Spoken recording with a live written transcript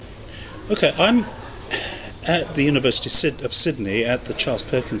Okay, I'm at the University of Sydney at the Charles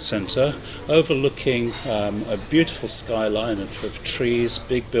Perkins Centre, overlooking a beautiful skyline of trees,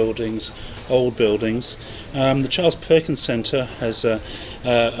 big buildings, old buildings. The Charles Perkins Centre has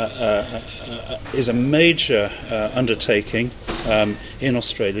is a major undertaking in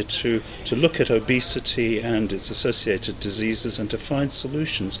Australia to look at obesity and its associated diseases and to find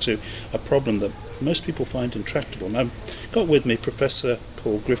solutions to a problem that most people find intractable. And I've got with me Professor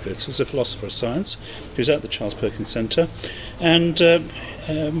Paul Griffiths, who's a philosopher of science, who's at the Charles Perkins Centre, and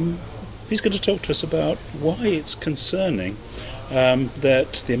he's going to talk to us about why it's concerning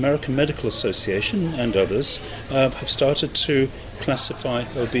that the American Medical Association and others have started to classify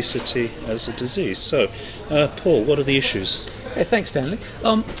obesity as a disease. So, Paul, what are the issues? Hey, thanks, Stanley.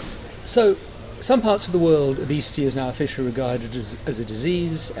 So, some parts of the world, obesity is now officially regarded as a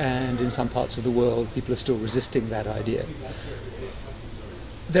disease, and in some parts of the world, people are still resisting that idea.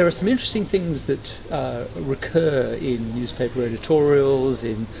 There are some interesting things that recur in newspaper editorials,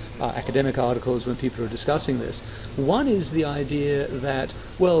 in academic articles when people are discussing this. One is the idea that,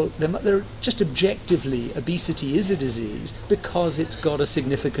 well, there just objectively, obesity is a disease because it's got a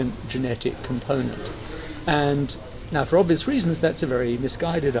significant genetic component. And now, for obvious reasons, that's a very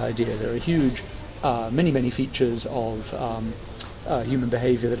misguided idea. There are huge, many features of human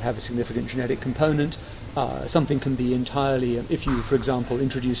behavior that have a significant genetic component. Something can be entirely, if you, for example,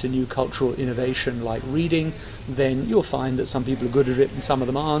 introduce a new cultural innovation like reading, then you'll find that some people are good at it and some of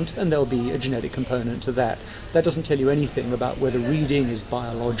them aren't, and there'll be a genetic component to that. That doesn't tell you anything about whether reading is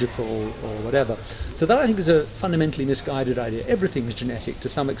biological or whatever. So that, I think, is a fundamentally misguided idea. Everything is genetic to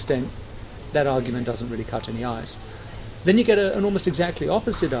some extent. That argument doesn't really cut any ice. Then you get an almost exactly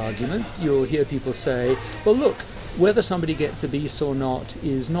opposite argument. You'll hear people say, well, look, whether somebody gets obese or not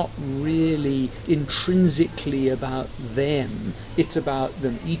is not really intrinsically about them. It's about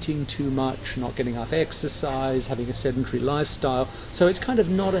them eating too much, not getting enough exercise, having a sedentary lifestyle. So it's kind of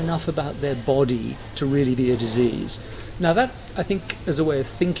not enough about their body to really be a disease. Now that, I think, as a way of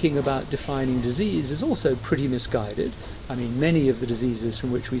thinking about defining disease is also pretty misguided. I mean, many of the diseases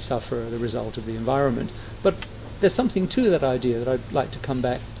from which we suffer are the result of the environment. But there's something to that idea that I'd like to come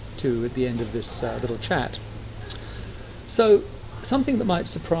back to at the end of this little chat. So, something that might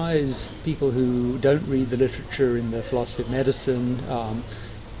surprise people who don't read the literature in the philosophy of medicine,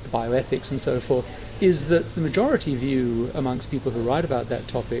 bioethics and so forth, is that the majority view amongst people who write about that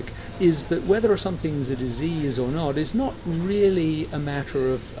topic is that whether something's a disease or not is not really a matter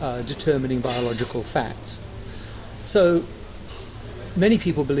of determining biological facts. So, many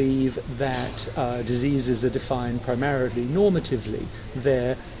people believe that diseases are defined primarily normatively.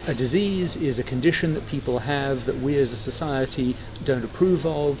 A disease is a condition that people have that we as a society don't approve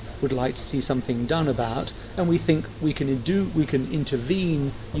of, would like to see something done about, and we think we can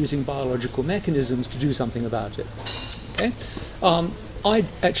intervene using biological mechanisms to do something about it. Okay? I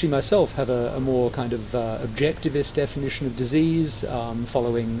actually myself have a more kind of objectivist definition of disease,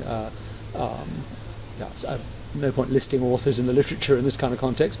 following no point listing authors in the literature in this kind of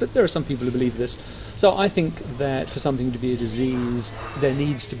context, but there are some people who believe this. So I think that for something to be a disease, there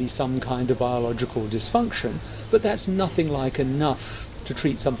needs to be some kind of biological dysfunction, but that's nothing like enough to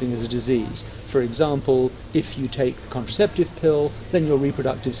treat something as a disease. For example, if you take the contraceptive pill, then your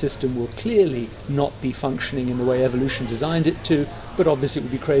reproductive system will clearly not be functioning in the way evolution designed it to, but obviously it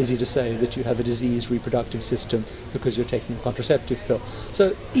would be crazy to say that you have a diseased reproductive system because you're taking a contraceptive pill.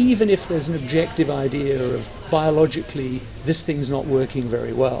 So even if there's an objective idea of biologically this thing's not working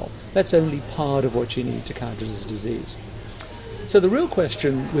very well, that's only part of what you need to count it as a disease. So the real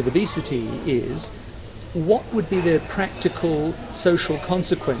question with obesity is, what would be the practical social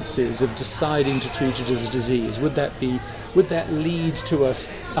consequences of deciding to treat it as a disease? Would that lead to us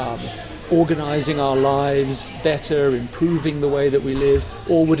organising our lives better, improving the way that we live,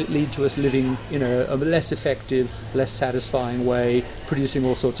 or would it lead to us living in a less effective, less satisfying way, producing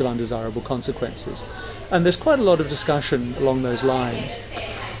all sorts of undesirable consequences? And there's quite a lot of discussion along those lines.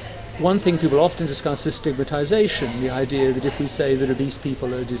 One thing people often discuss is stigmatization, the idea that if we say that obese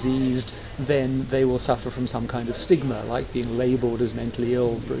people are diseased, then they will suffer from some kind of stigma, like being labelled as mentally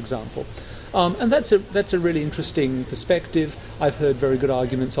ill, for example. And that's a really interesting perspective. I've heard very good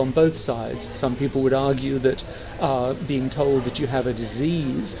arguments on both sides. Some people would argue that being told that you have a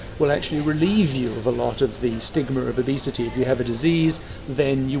disease will actually relieve you of a lot of the stigma of obesity. If you have a disease,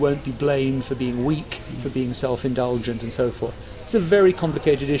 then you won't be blamed for being weak, for being self-indulgent, and so forth. It's a very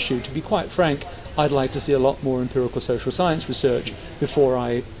complicated issue. To be quite frank, I'd like to see a lot more empirical social science research before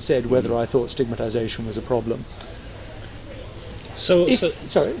I said whether I thought stigmatization was a problem. So, If- so,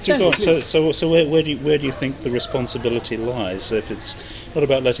 sorry, so, go on. please. So where do you think the responsibility lies? If it's not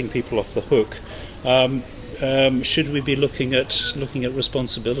about letting people off the hook, should we be looking at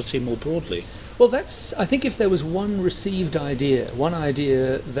responsibility more broadly? Well, I think if there was one received idea, one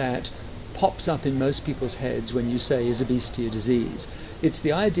idea that pops up in most people's heads when you say, is obesity a disease? It's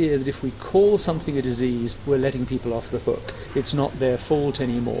the idea that if we call something a disease, we're letting people off the hook. It's not their fault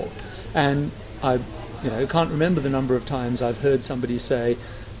anymore. And I can't remember the number of times I've heard somebody say,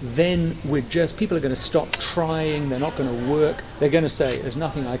 then people are going to stop trying, they're not going to work, they're going to say, there's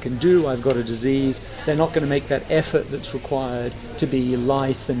nothing I can do, I've got a disease. They're not going to make that effort that's required to be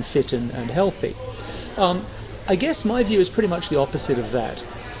lithe and fit and healthy. I guess my view is pretty much the opposite of that.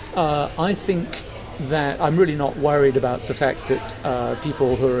 I think that I'm really not worried about the fact that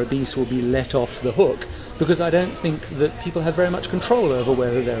people who are obese will be let off the hook, because I don't think that people have very much control over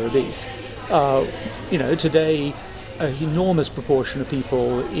whether they're obese. Today, an enormous proportion of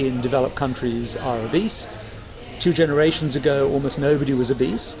people in developed countries are obese. 2 generations ago, almost nobody was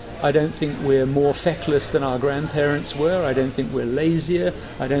obese. I don't think we're more feckless than our grandparents were. I don't think we're lazier.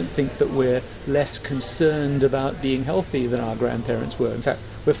 I don't think that we're less concerned about being healthy than our grandparents were. In fact,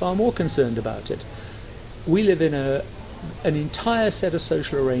 we're far more concerned about it. We live in an entire set of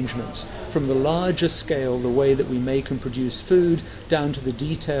social arrangements, from the larger scale, the way that we make and produce food, down to the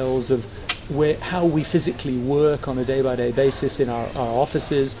details of how we physically work on a day-by-day basis in our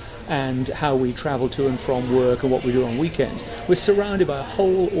offices, and how we travel to and from work and what we do on weekends. We're surrounded by a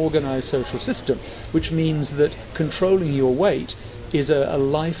whole organized social system, which means that controlling your weight is a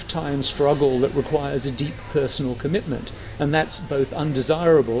lifetime struggle that requires a deep personal commitment, and that's both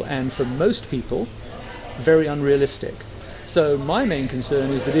undesirable and, for most people, very unrealistic. So my main concern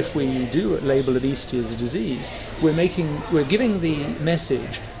is that if we do label obesity as a disease, we're giving the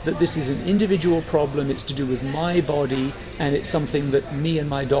message that this is an individual problem, it's to do with my body, and it's something that me and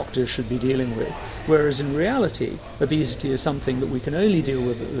my doctor should be dealing with. Whereas in reality, obesity is something that we can only deal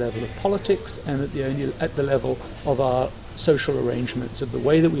with at the level of politics and at the level of our social arrangements, of the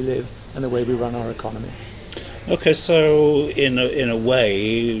way that we live and the way we run our economy. Okay, so in a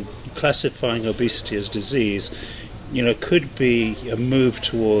way, classifying obesity as disease, could be a move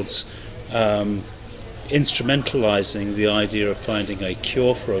towards instrumentalizing the idea of finding a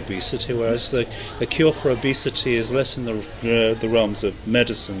cure for obesity, whereas the cure for obesity is less in the realms of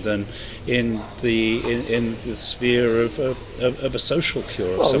medicine than in the sphere of a social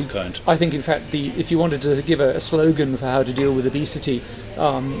cure of some kind. I think, in fact, if you wanted to give a slogan for how to deal with obesity,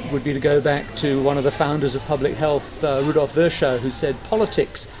 would be to go back to one of the founders of public health, Rudolf Virchow, who said,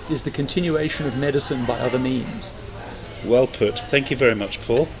 "Politics is the continuation of medicine by other means." Well put. Thank you very much,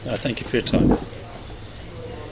 Paul. Thank you for your time.